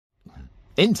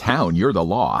In town, you're the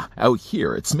law. Out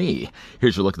here, it's me.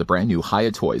 Here's your look at the brand new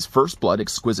Hiya Toys First Blood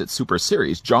Exquisite Super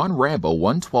Series John Rambo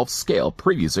 1/12 scale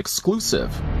previews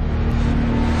exclusive.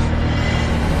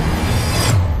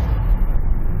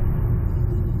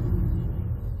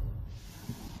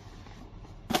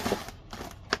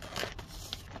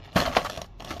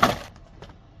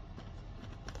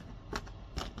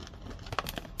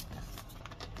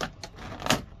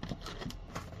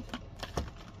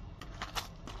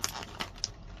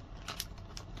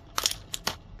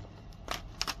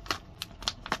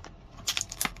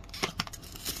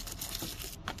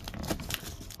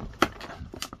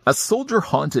 A soldier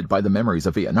haunted by the memories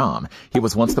of Vietnam, he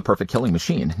was once the perfect killing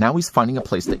machine. Now he's finding a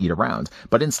place to eat around,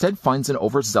 but instead finds an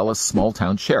overzealous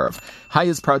small-town sheriff.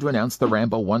 Hiya is proud to announce the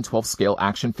Rambo 1/12 scale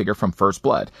action figure from First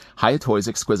Blood. Hiya Toys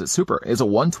Exquisite Super is a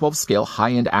 1/12 scale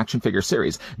high-end action figure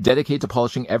series dedicated to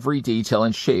polishing every detail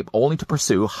and shape, only to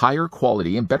pursue higher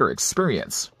quality and better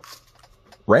experience.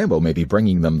 Rambo may be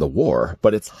bringing them the war,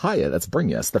 but it's Hiya that's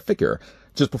bringing us the figure.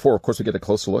 Just before, of course, we get a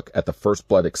closer look at the First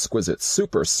Blood Exquisite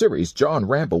Super Series John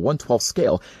Rambo 1/12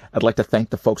 scale, I'd like to thank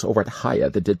the folks over at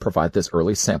Hiya that did provide this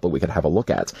early sample we could have a look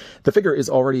at. The figure is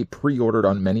already pre-ordered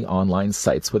on many online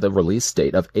sites with a release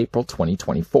date of April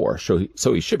 2024,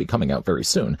 so he should be coming out very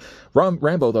soon.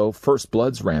 Rambo, though, First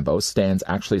Blood's Rambo, stands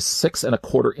actually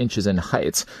 6¼ inches in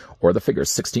height, or the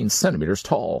figure's 16 centimeters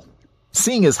tall.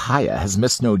 Seeing as Hiya has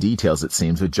missed no details, it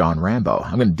seems, with John Rambo,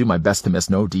 I'm going to do my best to miss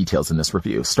no details in this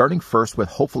review, starting first with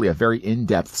hopefully a very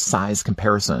in-depth size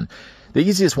comparison. The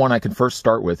easiest one I can first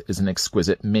start with is an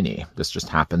Exquisite Mini. This just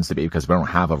happens to be because we don't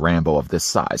have a Rambo of this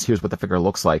size. Here's what the figure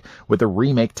looks like with the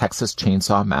remake Texas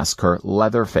Chainsaw Massacre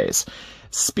Leatherface.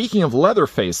 Speaking of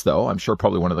Leatherface, though, I'm sure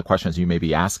probably one of the questions you may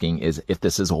be asking is if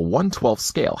this is a 1/12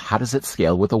 scale, how does it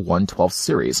scale with a 1/12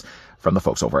 series? From the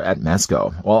folks over at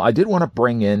Mezco. Well, I did want to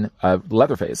bring in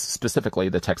Leatherface, specifically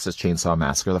the Texas Chainsaw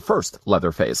Massacre, the first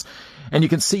Leatherface. And you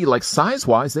can see, like,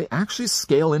 size-wise, they actually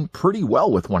scale in pretty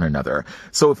well with one another.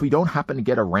 So if we don't happen to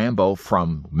get a Rambo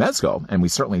from Mezco, and we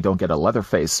certainly don't get a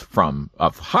Leatherface from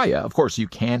Hiya, of course, you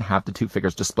can have the two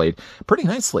figures displayed pretty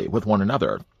nicely with one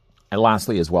another. And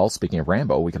lastly, as well, speaking of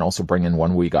Rambo, we can also bring in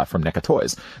one we got from NECA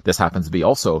Toys. This happens to be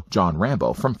also John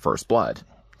Rambo from First Blood.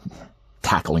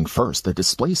 Tackling first, the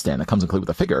display stand that comes included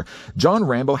with the figure. John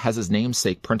Rambo has his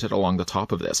namesake printed along the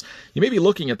top of this. You may be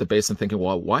looking at the base and thinking,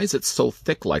 well, why is it so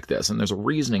thick like this? And there's a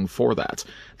reasoning for that.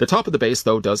 The top of the base,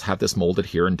 though, does have this molded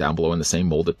here and down below in the same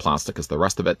molded plastic as the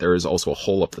rest of it. There is also a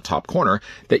hole up the top corner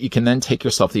that you can then take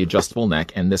yourself the adjustable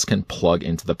neck, and this can plug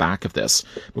into the back of this.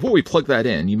 Before we plug that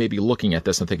in, you may be looking at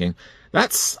this and thinking,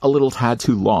 that's a little tad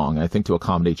too long, I think, to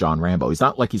accommodate John Rambo. He's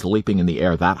not like he's leaping in the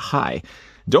air that high.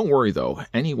 Don't worry, though.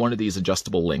 Any one of these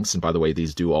adjustable links, and by the way,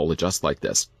 these do all adjust like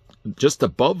this. Just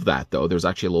above that, though, there's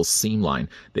actually a little seam line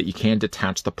that you can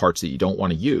detach the parts that you don't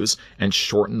want to use and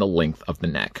shorten the length of the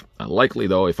neck. Likely,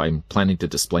 though, if I'm planning to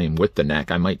display him with the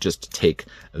neck, I might just take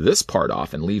this part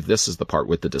off and leave this as the part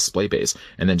with the display base,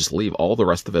 and then just leave all the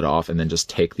rest of it off, and then just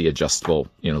take the adjustable,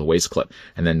 the waist clip,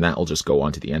 and then that will just go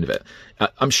onto the end of it.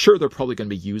 I'm sure they're probably going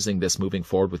to be using this moving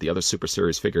forward with the other Super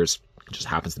Series figures. It just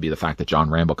happens to be the fact that John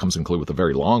Rambo comes included with a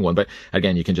very long one, but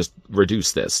again, you can just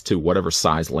reduce this to whatever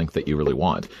size length that you really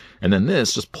want. And then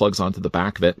this just plugs onto the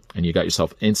back of it, and you got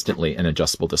yourself instantly an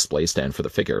adjustable display stand for the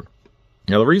figure.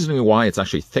 Now, the reasoning why it's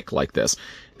actually thick like this,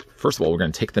 first of all, we're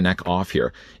going to take the neck off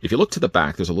here. If you look to the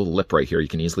back, there's a little lip right here you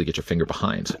can easily get your finger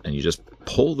behind, and you just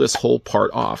pull this whole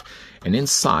part off. And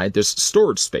inside, there's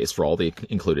storage space for all the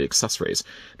included accessories.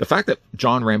 The fact that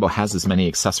John Rambo has as many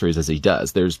accessories as he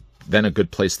does, there's then a good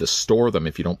place to store them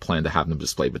if you don't plan to have them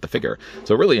displayed with the figure.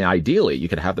 So really, ideally, you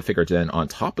could have the figure then on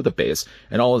top of the base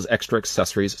and all his extra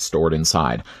accessories stored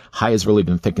inside. Hiya's really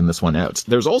been thinking this one out.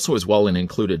 There's also as well an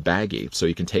included baggie, so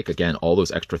you can take, again, all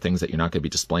those extra things that you're not going to be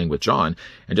displaying with John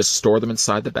and just store them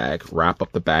inside the bag, wrap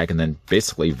up the bag, and then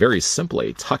basically, very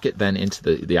simply, tuck it then into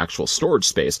the actual storage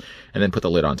space and then put the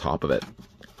lid on top of it.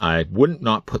 I'm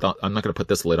not going to put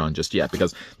this lid on just yet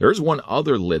because there is one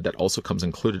other lid that also comes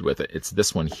included with it. It's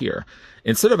this one here.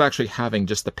 Instead of actually having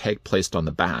just the peg placed on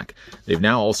the back, they've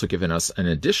now also given us an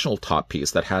additional top piece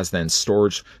that has then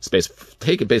storage space,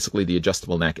 take basically the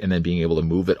adjustable neck and then being able to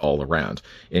move it all around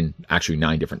in actually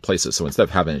 9 different places. So instead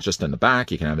of having it just in the back,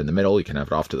 you can have it in the middle, you can have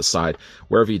it off to the side,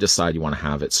 wherever you decide you want to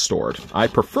have it stored. I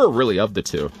prefer really of the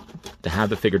two to have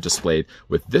the figure displayed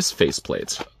with this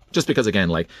faceplate. Just because, again,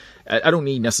 like, I don't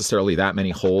need necessarily that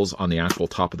many holes on the actual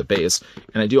top of the base.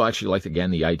 And I do actually like,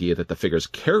 again, the idea that the figure's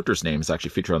character's name is actually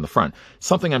featured on the front.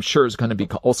 Something I'm sure is going to be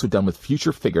also done with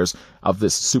future figures of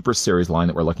this Super Series line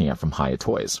that we're looking at from Hiya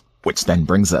Toys. Which then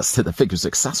brings us to the figure's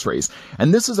accessories.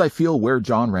 And this is, I feel, where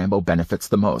John Rambo benefits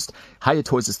the most. Hiya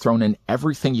Toys has thrown in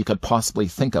everything you could possibly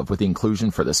think of with the inclusion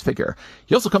for this figure.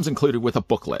 He also comes included with a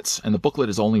booklet. And the booklet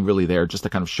is only really there just to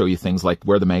kind of show you things like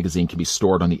where the magazine can be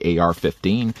stored on the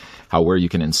AR-15, where you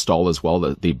can install as well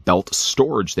the belt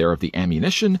storage there of the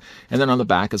ammunition, and then on the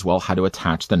back as well, how to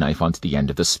attach the knife onto the end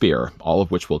of the spear. All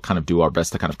of which we'll kind of do our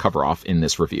best to kind of cover off in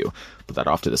this review. Put that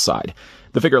off to the side.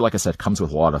 The figure, like I said, comes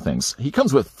with a lot of things. He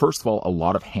comes with, first of all, a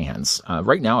lot of hands.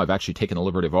 Right now, I've actually taken the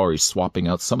liberty of already swapping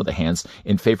out some of the hands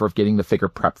in favor of getting the figure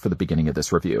prepped for the beginning of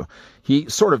this review. He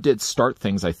sort of did start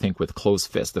things, I think, with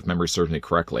closed fist, if memory serves me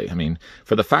correctly. I mean,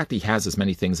 for the fact he has as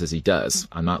many things as he does,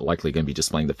 I'm not likely going to be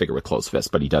displaying the figure with closed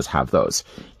fist, but he does have those.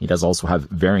 He does also have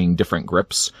varying different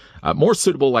grips, more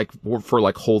suitable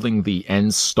for holding the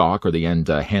end stock or the end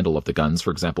handle of the guns,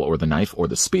 for example, or the knife or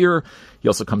the spear. He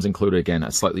also comes included, again,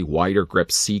 a slightly wider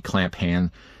grip C-clamp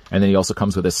hand. And then he also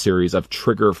comes with a series of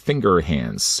trigger finger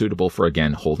hands, suitable for,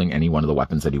 again, holding any one of the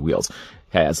weapons that he wields.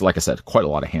 Has, like I said, quite a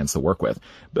lot of hands to work with.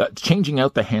 But changing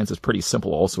out the hands is pretty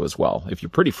simple also as well. If you're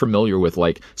pretty familiar with,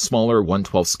 smaller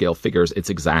 1/12 scale figures,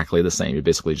 it's exactly the same. You're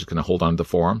basically just going to hold on to the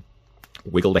forearm,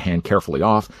 wiggle the hand carefully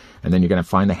off, and then you're going to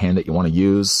find the hand that you want to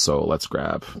use. So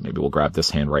maybe we'll grab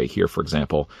this hand right here, for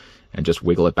example, and just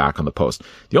wiggle it back on the post.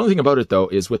 The only thing about it, though,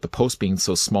 is with the post being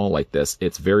so small like this,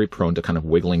 it's very prone to kind of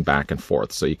wiggling back and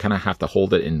forth. So you kind of have to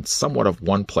hold it in somewhat of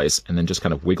one place and then just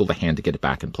kind of wiggle the hand to get it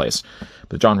back in place.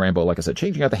 But John Rambo, like I said,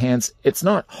 changing out the hands, it's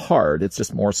not hard. It's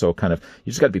just more so kind of,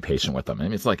 you just got to be patient with them. I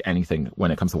mean, it's like anything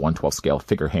when it comes to 1/12 scale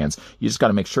figure hands. You just got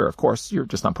to make sure, of course, you're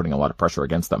just not putting a lot of pressure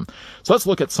against them. So let's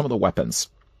look at some of the weapons.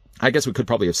 I guess we could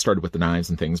probably have started with the knives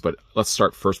and things, but let's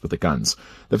start first with the guns.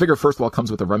 The figure, first of all, comes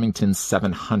with a Remington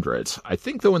 700. I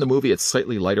think, though, in the movie, it's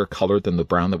slightly lighter colored than the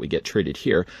brown that we get treated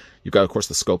here. You've got, of course,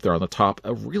 the scope there on the top.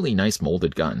 A really nice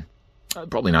molded gun. I'm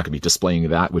probably not going to be displaying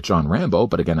that with John Rambo,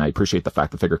 but again, I appreciate the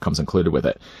fact the figure comes included with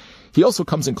it. He also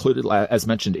comes included, as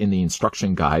mentioned in the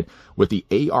instruction guide, with the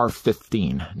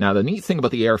AR-15. Now, the neat thing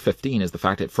about the AR-15 is the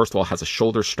fact it, first of all, has a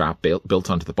shoulder strap built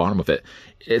onto the bottom of it.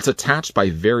 It's attached by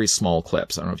very small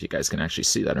clips. I don't know if you guys can actually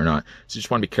see that or not. So you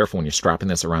just want to be careful when you're strapping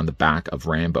this around the back of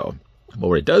Rambo. But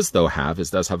what it does, though,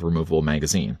 does have a removable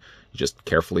magazine. You just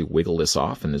carefully wiggle this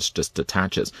off and this just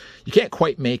detaches. You can't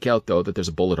quite make out, though, that there's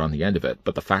a bullet on the end of it,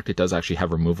 but the fact it does actually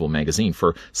have a removable magazine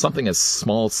for something as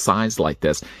small size like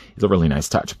this is a really nice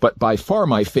touch. But by far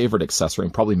my favorite accessory,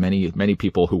 and probably many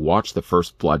people who watch the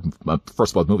First Blood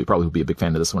movie probably would be a big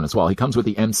fan of this one as well. He comes with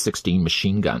the M16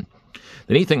 machine gun.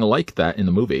 The neat thing like that in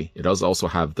the movie, it does also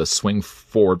have the swing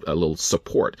forward, a little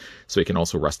support, so you can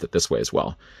also rest it this way as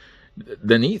well.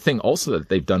 The neat thing also that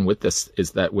they've done with this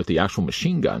is that with the actual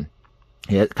machine gun,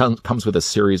 it comes with a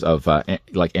series of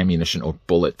ammunition or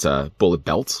bullet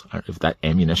belts, that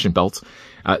ammunition belt.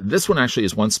 This one actually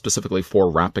is one specifically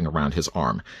for wrapping around his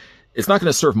arm. It's not going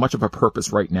to serve much of a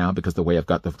purpose right now because the way I've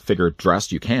got the figure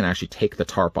dressed, you can actually take the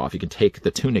tarp off. You can take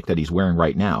the tunic that he's wearing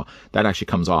right now. That actually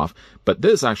comes off. But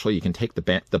this actually, you can take the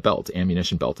belt,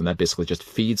 ammunition belt, and that basically just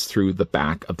feeds through the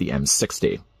back of the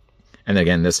M60. And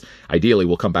again, this, ideally,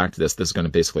 we'll come back to this. This is going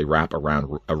to basically wrap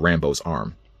around Rambo's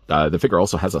arm. The figure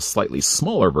also has a slightly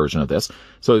smaller version of this.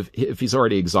 So if he's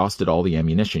already exhausted all the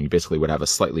ammunition, you basically would have a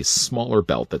slightly smaller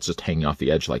belt that's just hanging off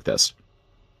the edge like this.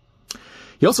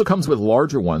 He also comes with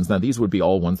larger ones. Now, these would be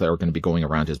all ones that are going to be going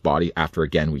around his body after,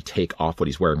 again, we take off what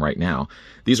he's wearing right now.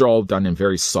 These are all done in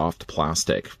very soft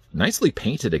plastic. Nicely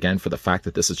painted, again, for the fact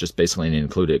that this is just basically an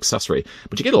included accessory.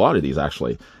 But you get a lot of these,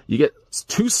 actually. You get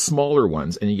two smaller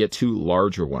ones, and you get two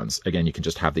larger ones. Again, you can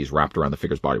just have these wrapped around the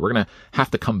figure's body. We're going to have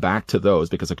to come back to those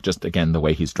because of just, again, the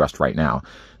way he's dressed right now.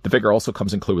 The figure also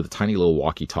comes included with a tiny little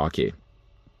walkie-talkie.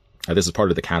 This is part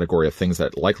of the category of things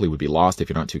that likely would be lost if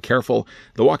you're not too careful.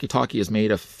 The walkie-talkie is made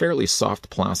of fairly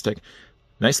soft plastic,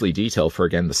 nicely detailed for,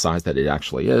 again, the size that it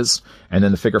actually is. And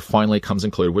then the figure finally comes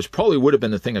included, which probably would have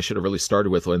been the thing I should have really started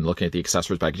with when looking at the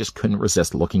accessories, but I just couldn't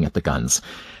resist looking at the guns.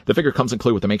 The figure comes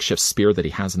included with the makeshift spear that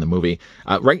he has in the movie.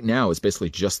 Right now, it's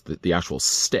basically just the actual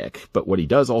stick, but what he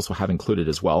does also have included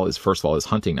as well is, first of all, his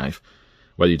hunting knife.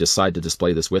 Whether you decide to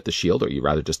display this with the shield or you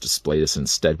rather just display this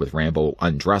instead with Rambo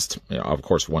undressed, of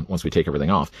course, once we take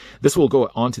everything off. This will go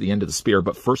onto the end of the spear,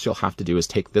 but first you'll have to do is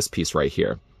take this piece right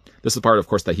here. This is the part, of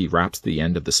course, that he wraps the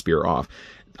end of the spear off.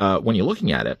 When you're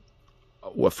looking at it,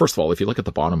 well, first of all, if you look at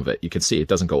the bottom of it, you can see it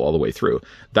doesn't go all the way through.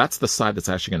 That's the side that's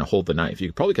actually going to hold the knife.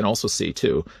 You probably can also see,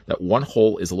 too, that one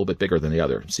hole is a little bit bigger than the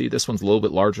other. See, this one's a little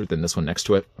bit larger than this one next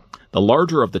to it. The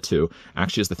larger of the two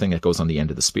actually is the thing that goes on the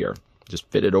end of the spear. just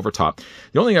fit it over top.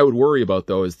 The only thing I would worry about,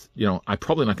 though, is, you know, I'm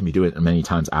probably not going to be doing it many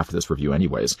times after this review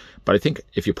anyways, but I think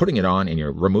if you're putting it on and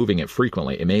you're removing it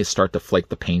frequently, it may start to flake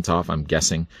the paint off, I'm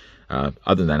guessing.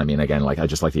 Other than that, I mean, again, like, I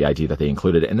just like the idea that they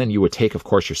included it. And then you would take, of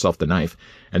course, yourself the knife,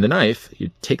 and the knife,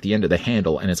 you take the end of the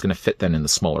handle, and it's going to fit then in the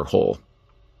smaller hole.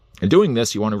 And doing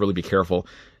this, you want to really be careful.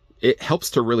 It helps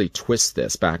to really twist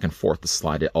this back and forth to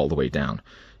slide it all the way down.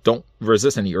 Don't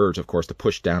resist any urge, of course, to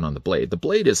push down on the blade. The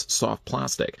blade is soft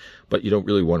plastic, but you don't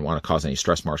really want to cause any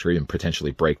stress marks or even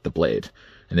potentially break the blade.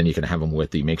 And then you can have them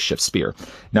with the makeshift spear.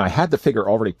 Now, I had the figure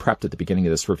already prepped at the beginning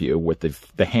of this review with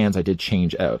the hands I did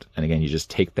change out. And again, you just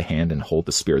take the hand and hold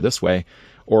the spear this way,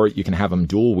 or you can have them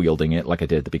dual wielding it like I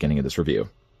did at the beginning of this review.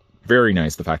 Very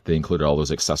nice, the fact that they included all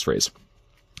those accessories.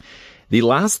 The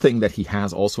last thing that he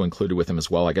has also included with him as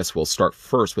well, I guess we'll start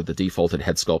first with the defaulted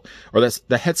head sculpt, or that's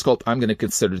the head sculpt I'm going to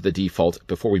consider the default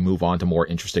before we move on to more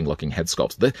interesting looking head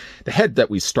sculpts. The head that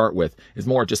we start with is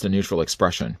more just a neutral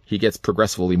expression. He gets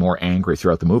progressively more angry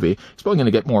throughout the movie. He's probably going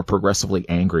to get more progressively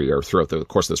angrier throughout the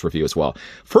course of this review as well.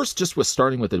 First, just with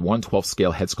starting with the 1/12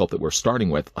 scale head sculpt that we're starting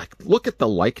with, like, look at the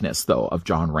likeness though of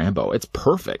John Rambo. It's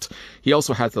perfect. He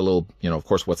also has the little, you know, of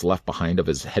course, what's left behind of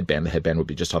his headband. The headband would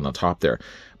be just on the top there.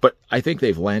 But I think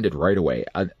they've landed right away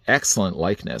an excellent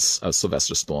likeness of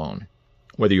Sylvester Stallone.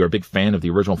 Whether you're a big fan of the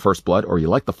original First Blood or you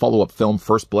like the follow-up film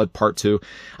First Blood Part 2,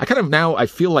 I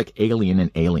feel like Alien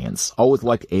and Aliens. Always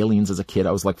liked Aliens as a kid. I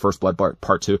always liked First Blood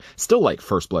Part 2. Still like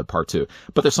First Blood Part 2.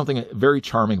 But there's something very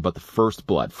charming about the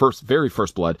very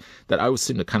first blood that I always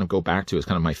seem to kind of go back to as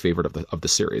kind of my favorite of the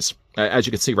series. As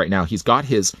you can see right now, he's got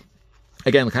his,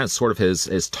 again, kind of sort of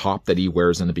his top that he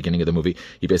wears in the beginning of the movie.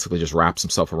 He basically just wraps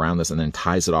himself around this and then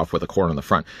ties it off with a cord on the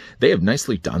front. They have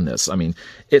nicely done this. I mean,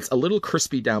 it's a little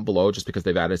crispy down below just because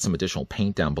they've added some additional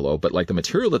paint down below, but like the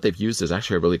material that they've used is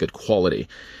actually a really good quality.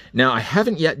 Now, I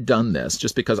haven't yet done this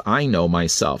just because I know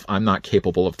myself I'm not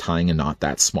capable of tying a knot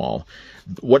that small.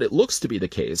 What it looks to be the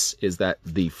case is that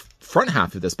the front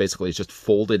half of this basically is just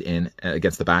folded in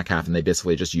against the back half, and they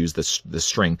basically just use the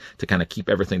string to kind of keep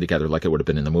everything together like it would have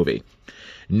been in the movie.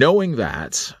 Knowing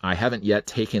that, I haven't yet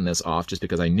taken this off just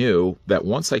because I knew that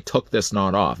once I took this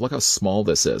knot off, look how small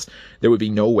this is, there would be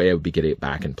no way I would be getting it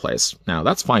back in place. Now,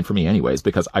 that's fine for me anyways,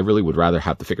 because I really would rather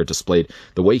have the figure displayed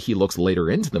the way he looks later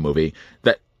into the movie.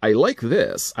 That I like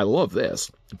this, I love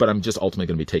this, but I'm just ultimately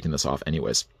going to be taking this off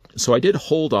anyways. So I did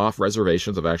hold off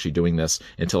reservations of actually doing this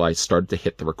until I started to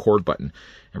hit the record button.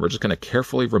 And we're just going to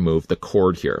carefully remove the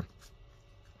cord here.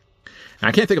 Now,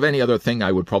 I can't think of any other thing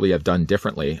I would probably have done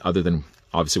differently other than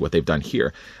obviously what they've done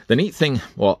here. The neat thing,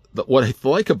 well, what I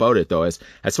like about it though is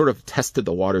I sort of tested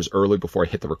the waters early before I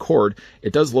hit the record.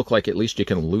 It does look like at least you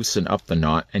can loosen up the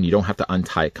knot and you don't have to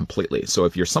untie it completely. So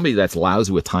if you're somebody that's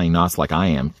lousy with tying knots like I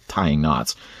am tying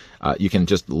knots, you can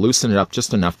just loosen it up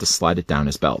just enough to slide it down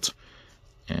his belt.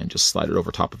 And just slide it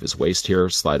over top of his waist here,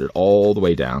 slide it all the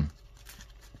way down.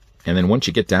 And then once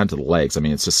you get down to the legs, I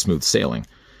mean, it's just smooth sailing.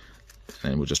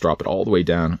 And we'll just drop it all the way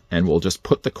down, and we'll just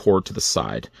put the cord to the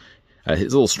side.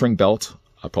 His little string belt,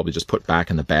 I'll probably just put back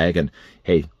in the bag. And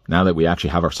hey, now that we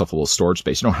actually have ourselves a little storage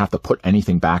space, you don't have to put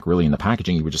anything back really in the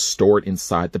packaging. You would just store it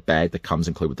inside the bag that comes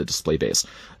included with the display base.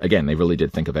 Again, they really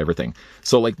did think of everything.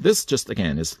 So like this just,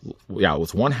 again, is, yeah,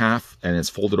 it's one half and it's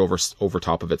folded over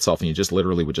top of itself. And you just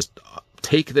literally would just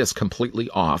take this completely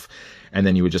off. And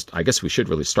then you would just, I guess we should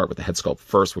really start with the head sculpt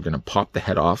first. We're going to pop the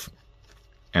head off.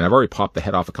 And I've already popped the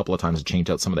head off a couple of times and changed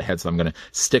out some of the heads that I'm going to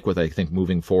stick with, I think,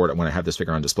 moving forward when I have this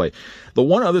figure on display. The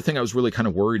one other thing I was really kind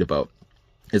of worried about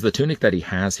is the tunic that he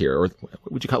has here, or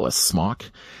would you call it a smock?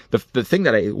 The thing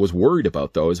that I was worried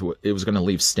about, though, is it was going to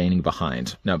leave staining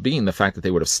behind. Now, being the fact that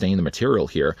they would have stained the material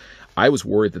here, I was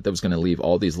worried that that was going to leave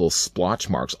all these little splotch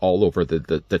marks all over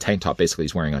the tank top basically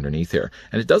he's wearing underneath here.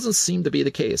 And it doesn't seem to be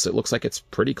the case. It looks like it's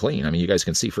pretty clean. I mean, you guys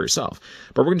can see for yourself.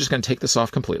 But we're just going to take this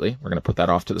off completely. We're going to put that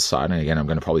off to the side. And again, I'm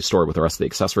going to probably store it with the rest of the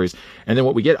accessories. And then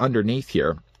what we get underneath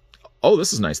here, oh,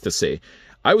 this is nice to see.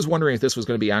 I was wondering if this was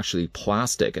going to be actually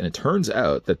plastic, and it turns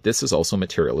out that this is also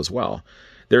material as well.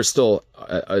 There's still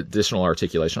additional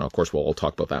articulation. Of course, we'll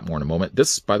talk about that more in a moment.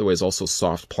 This, by the way, is also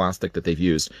soft plastic that they've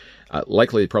used.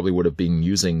 Likely, they probably would have been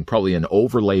using probably an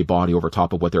overlay body over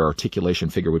top of what their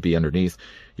articulation figure would be underneath.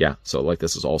 Yeah, so like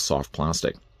this is all soft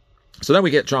plastic. So then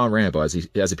we get John Rambo as he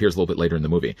appears a little bit later in the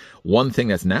movie. One thing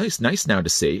that's nice now to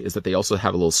see is that they also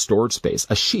have a little storage space,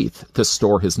 a sheath to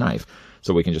store his knife.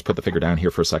 So we can just put the figure down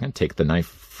here for a second, take the knife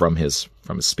from his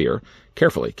spear,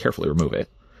 carefully remove it.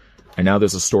 And now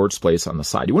there's a storage space on the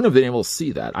side. You wouldn't have been able to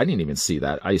see that. I didn't even see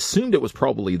that. I assumed it was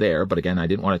probably there, but again, I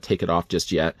didn't want to take it off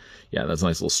just yet. Yeah, there's a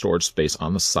nice little storage space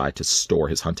on the side to store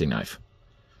his hunting knife.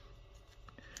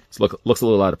 Looks a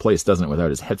little out of place, doesn't it, without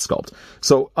his head sculpt?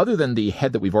 So other than the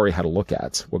head that we've already had a look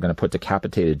at, we're going to put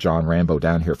decapitated John Rambo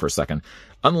down here for a second.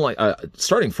 Unlike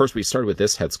starting first, we started with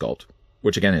this head sculpt,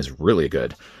 which again is really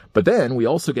good. But then we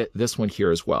also get this one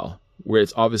here as well, where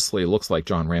it obviously looks like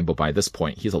John Rambo by this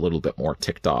point. He's a little bit more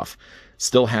ticked off.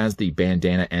 Still has the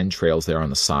bandana entrails there on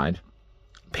the side.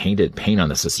 Paint on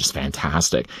this is just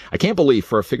fantastic. I can't believe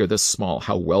for a figure this small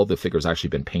how well the figure's actually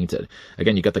been painted.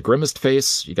 Again, you got the grimmest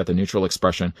face, you got the neutral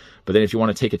expression, but then if you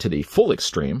want to take it to the full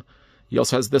extreme, he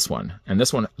also has this one. And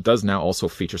this one does now also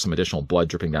feature some additional blood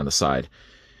dripping down the side.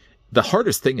 The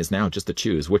hardest thing is now just to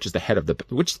choose which is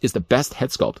the best head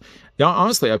sculpt. Now,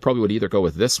 honestly, I probably would either go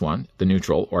with this one, the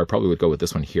neutral, or I probably would go with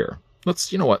this one here.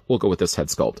 You know what, we'll go with this head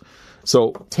sculpt.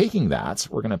 So taking that,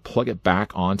 we're going to plug it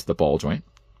back onto the ball joint.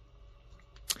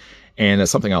 And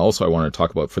something I wanted to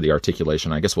talk about for the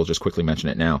articulation, I guess we'll just quickly mention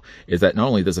it now, is that not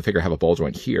only does the figure have a ball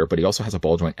joint here, but he also has a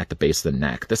ball joint at the base of the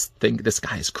neck. This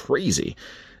guy is crazy.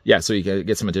 Yeah, so you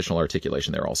get some additional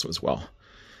articulation there also as well.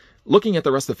 Looking at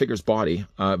the rest of the figure's body,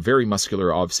 very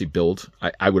muscular, obviously build.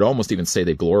 I would almost even say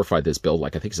they glorified this build.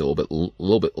 Like I think he's a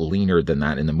little bit leaner than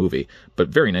that in the movie, but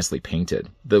very nicely painted.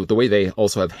 The way they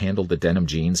also have handled the denim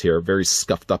jeans here, very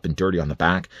scuffed up and dirty on the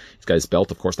back. He's got his belt,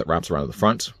 of course, that wraps around the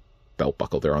front. Belt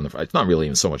buckle there on the front. It's not really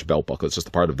even so much belt buckle. It's just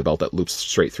a part of the belt that loops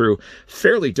straight through.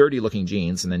 Fairly dirty looking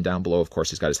jeans. And then down below, of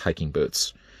course, he's got his hiking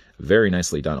boots. Very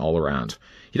nicely done all around.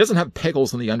 He doesn't have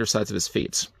pegals on the undersides of his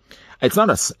feet. It's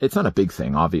not a big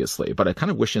thing, obviously, but I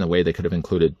kind of wish in a way they could have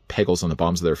included pegals on the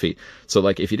bottoms of their feet. So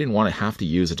like if you didn't want to have to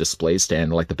use a display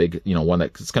stand like the big, one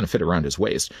that's going to fit around his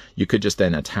waist, you could just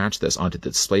then attach this onto the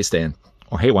display stand.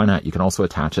 Or hey, why not? You can also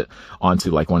attach it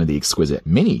onto like one of the Exquisite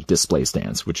mini display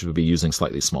stands, which would be using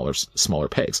slightly smaller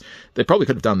pegs. They probably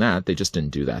could have done that. They just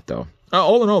didn't do that though.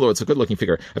 All in all, though, it's a good looking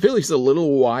figure. I feel like he's a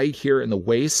little wide here in the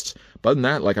waist, but other than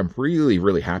that, like I'm really,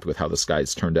 really happy with how this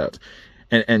guy's turned out.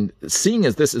 And seeing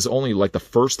as this is only like the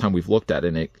first time we've looked at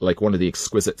it, like one of the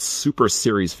Exquisite Super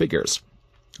Series figures,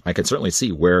 I can certainly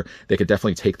see where they could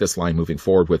definitely take this line moving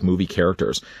forward with movie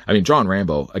characters. I mean, John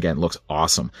Rambo, again, looks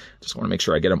awesome. Just want to make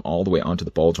sure I get him all the way onto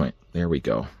the ball joint. There we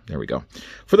go.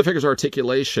 For the figure's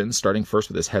articulation, starting first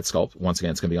with his head sculpt, once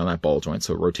again, it's going to be on that ball joint,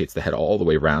 so it rotates the head all the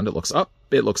way around. It looks up,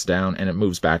 it looks down, and it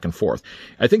moves back and forth.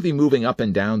 I think the moving up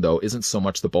and down, though, isn't so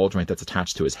much the ball joint that's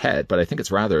attached to his head, but I think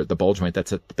it's rather the ball joint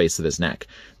that's at the base of his neck.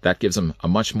 That gives him a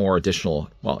much more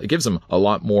it gives him a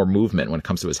lot more movement when it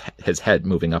comes to his head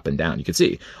moving up and down. You can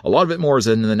see a lot of it more is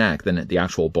in the neck than the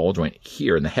actual ball joint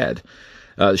here in the head.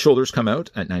 The shoulders come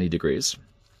out at 90 degrees.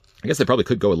 I guess they probably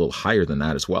could go a little higher than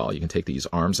that as well. You can take these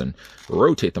arms and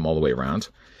rotate them all the way around.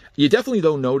 You definitely,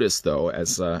 though, notice, though,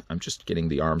 as I'm just getting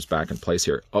the arms back in place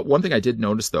here. One thing I did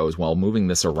notice, though, is while moving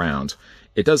this around,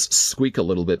 it does squeak a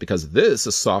little bit because this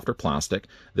is softer plastic.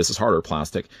 This is harder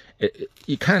plastic.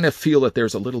 You kind of feel that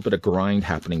there's a little bit of grind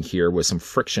happening here with some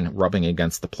friction rubbing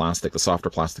against the plastic, the softer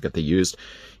plastic that they used.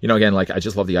 Again, like I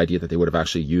just love the idea that they would have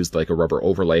actually used like a rubber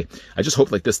overlay. I just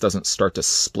hope like this doesn't start to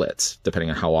split depending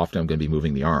on how often I'm going to be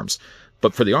moving the arms.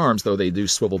 But for the arms, though, they do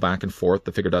swivel back and forth.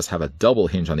 The figure does have a double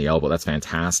hinge on the elbow. That's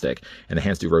fantastic. And the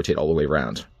hands do rotate all the way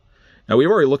around. Now, we've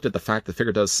already looked at the fact the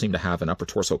figure does seem to have an upper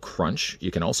torso crunch. You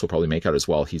can also probably make out as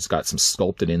well he's got some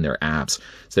sculpted in their abs.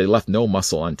 So they left no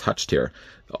muscle untouched here.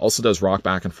 It also does rock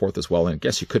back and forth as well, and I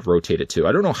guess you could rotate it too.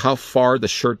 I don't know how far the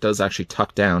shirt does actually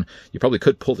tuck down. You probably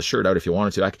could pull the shirt out if you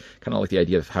wanted to. I kind of like the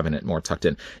idea of having it more tucked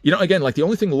in. Again, like the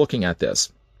only thing looking at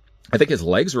this, I think his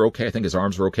legs are okay. I think his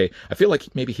arms are okay. I feel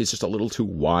like maybe he's just a little too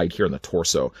wide here in the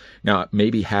torso. Now,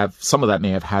 maybe some of that may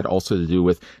have had also to do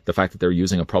with the fact that they're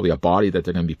using probably a body that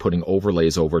they're going to be putting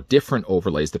overlays over, different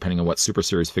overlays depending on what Super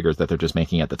Series figures that they're just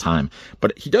making at the time.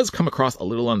 But he does come across a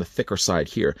little on the thicker side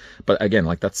here. But again,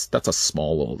 like that's a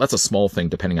small thing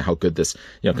depending on how good this,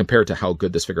 compared to how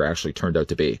good this figure actually turned out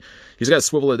to be. He's got a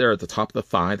swivel there at the top of the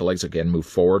thigh. The legs again move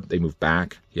forward. They move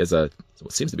back. He has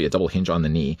what seems to be a double hinge on the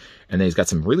knee, and then he's got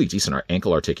some really decent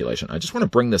ankle articulation. I just want to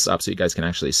bring this up so you guys can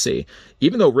actually see.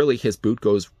 Even though really his boot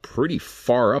goes pretty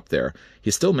far up there,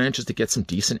 he still manages to get some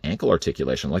decent ankle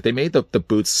articulation. Like they made the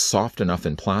boots soft enough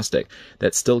in plastic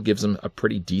that still gives him a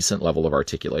pretty decent level of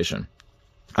articulation.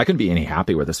 I couldn't be any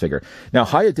happy with this figure. Now,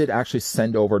 Hiya did actually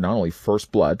send over not only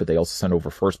First Blood, but they also sent over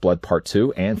First Blood Part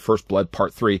 2 and First Blood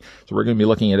Part 3. So we're going to be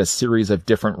looking at a series of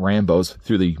different Rambos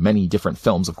through the many different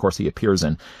films, of course, he appears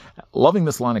in. Loving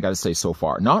this line, I got to say, so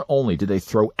far. Not only did they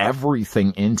throw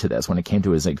everything into this when it came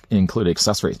to his included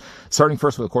accessories, starting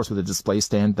first, of course, with a display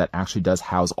stand that actually does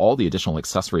house all the additional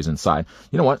accessories inside.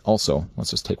 You know what? Also,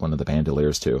 let's just take one of the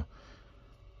bandoliers, too.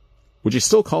 Would you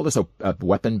still call this a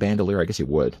weapon bandolier? I guess you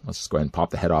would. Let's just go ahead and pop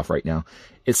the head off right now.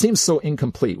 It seems so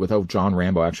incomplete without John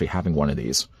Rambo actually having one of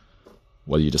these.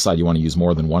 whether you decide you want to use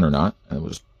more than one or not. And we'll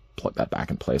just plug that back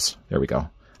in place. There we go.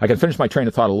 I can finish my train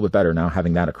of thought a little bit better now,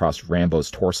 having that across Rambo's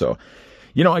torso.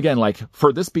 You know, again, like,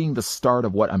 for this being the start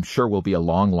of what I'm sure will be a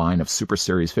long line of Super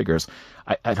Series figures,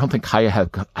 I don't think I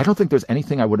don't think there's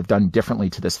anything I would have done differently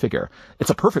to this figure. It's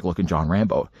a perfect looking John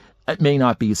Rambo. It may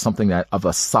not be something that of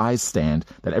a size stand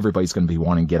that everybody's going to be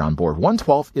wanting to get on board.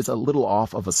 1/12 is a little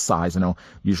off of a size. I know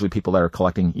usually people that are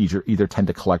collecting either tend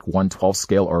to collect 1/12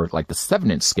 scale or like the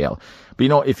 7-inch scale. But, you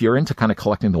know, if you're into kind of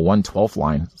collecting the 1/12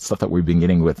 line, stuff that we've been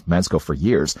getting with Mezco for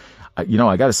years, you know,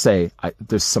 I got to say,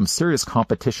 there's some serious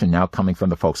competition now coming from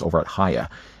the folks over at Hiya.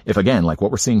 If, again, like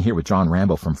what we're seeing here with John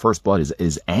Rambo from First Blood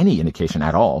is any indication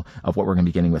at all of what we're going to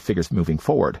be getting with figures moving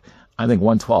forward, I think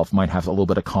 1/12 might have a little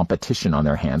bit of competition on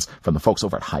their hands from the folks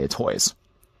over at Hiya Toys.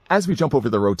 As we jump over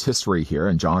the rotisserie here,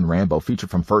 and John Rambo featured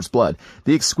from First Blood,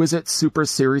 the Exquisite Super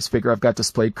Series figure I've got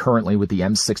displayed currently with the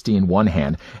M60 in one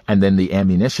hand, and then the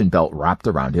ammunition belt wrapped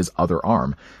around his other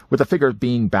arm. With the figure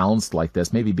being balanced like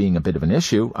this, maybe being a bit of an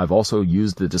issue, I've also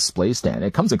used the display stand.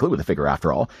 It comes included with the figure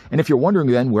after all. And if you're wondering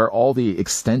then where all the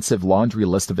extensive laundry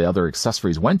list of the other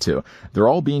accessories went to, they're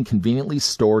all being conveniently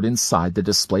stored inside the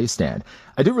display stand.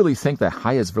 I do really think that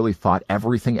Hiya's really thought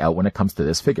everything out when it comes to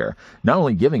this figure, not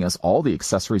only giving us all the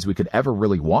accessories we could ever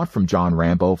really want from John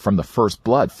Rambo from the First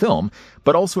Blood film,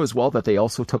 but also as well that they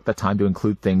also took the time to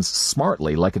include things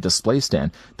smartly, like a display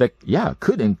stand that, yeah,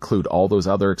 could include all those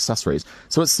other accessories.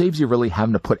 So it saves you really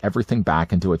having to put everything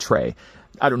back into a tray.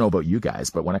 I don't know about you guys,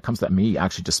 but when it comes to me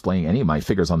actually displaying any of my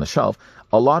figures on the shelf,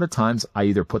 a lot of times I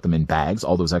either put them in bags,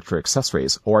 all those extra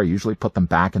accessories, or I usually put them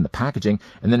back in the packaging.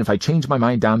 And then if I change my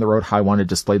mind down the road how I want to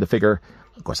display the figure,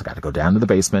 of course, I got to go down to the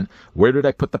basement. Where did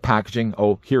I put the packaging?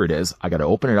 Oh, here it is. I got to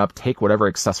open it up, take whatever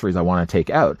accessories I want to take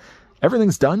out.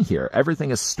 Everything's done here. Everything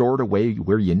is stored away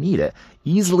where you need it,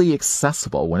 easily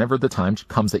accessible whenever the time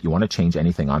comes that you want to change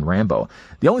anything on Rambo.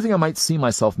 The only thing I might see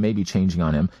myself maybe changing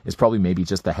on him is probably maybe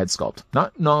just the head sculpt.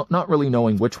 Not really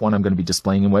knowing which one I'm going to be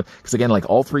displaying him with, because again, like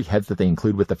all three heads that they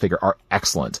include with the figure are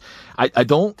excellent.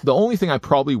 The only thing I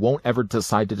probably won't ever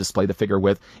decide to display the figure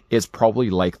with is probably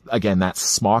like, again, that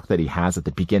smock that he has at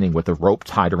the beginning with the rope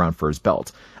tied around for his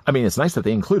belt. I mean, it's nice that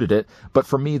they included it, but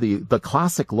for me, the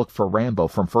classic look for Rambo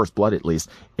from First Blood, at least,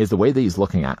 is the way that he's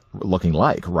looking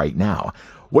like right now.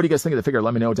 What do you guys think of the figure?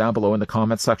 Let me know down below in the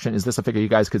comments section. Is this a figure you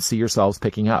guys could see yourselves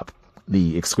picking up?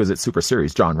 The Exquisite Super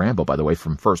Series John Rambo, by the way,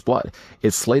 from First Blood,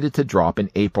 is slated to drop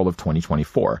in April of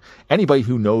 2024. Anybody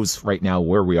who knows right now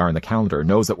where we are in the calendar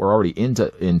knows that we're already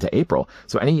into April.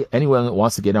 So anyone that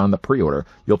wants to get on the pre-order,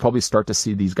 you'll probably start to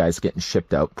see these guys getting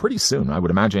shipped out pretty soon, I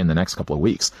would imagine in the next couple of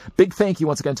weeks. Big thank you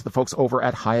once again to the folks over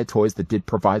at Hiya Toys that did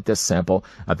provide this sample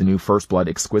of the new First Blood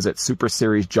Exquisite Super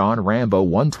Series John Rambo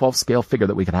 1/12 scale figure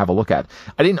that we could have a look at.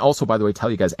 I didn't also, by the way,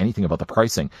 tell you guys anything about the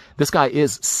pricing. This guy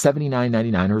is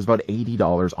 $79.99, or about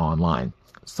 $80 online.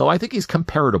 So I think he's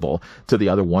comparable to the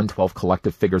other 1/12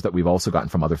 collective figures that we've also gotten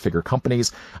from other figure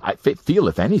companies. I feel,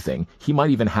 if anything, he might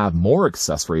even have more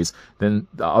accessories than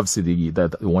obviously the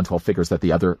 1/12 figures that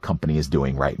the other company is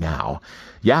doing right now.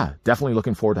 Yeah, definitely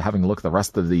looking forward to having a look at the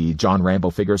rest of the John Rambo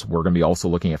figures. We're going to be also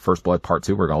looking at First Blood Part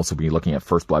 2. We're going to also be looking at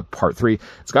First Blood Part 3.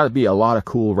 It's got to be a lot of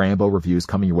cool Rambo reviews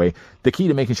coming your way. The key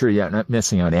to making sure you're not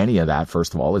missing out any of that,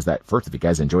 first of all, is that first, if you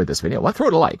guys enjoyed this video, well, throw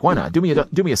it a like. Why not? Do me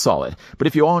a solid. But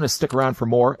if you want to stick around for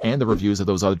more and the reviews of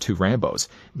those other two Rambos,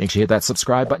 make sure you hit that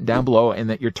subscribe button down below and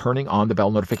that you're turning on the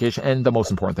bell notification. And the most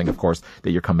important thing, of course,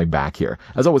 that you're coming back here.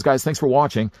 As always, guys, thanks for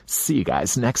watching. See you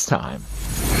guys next time.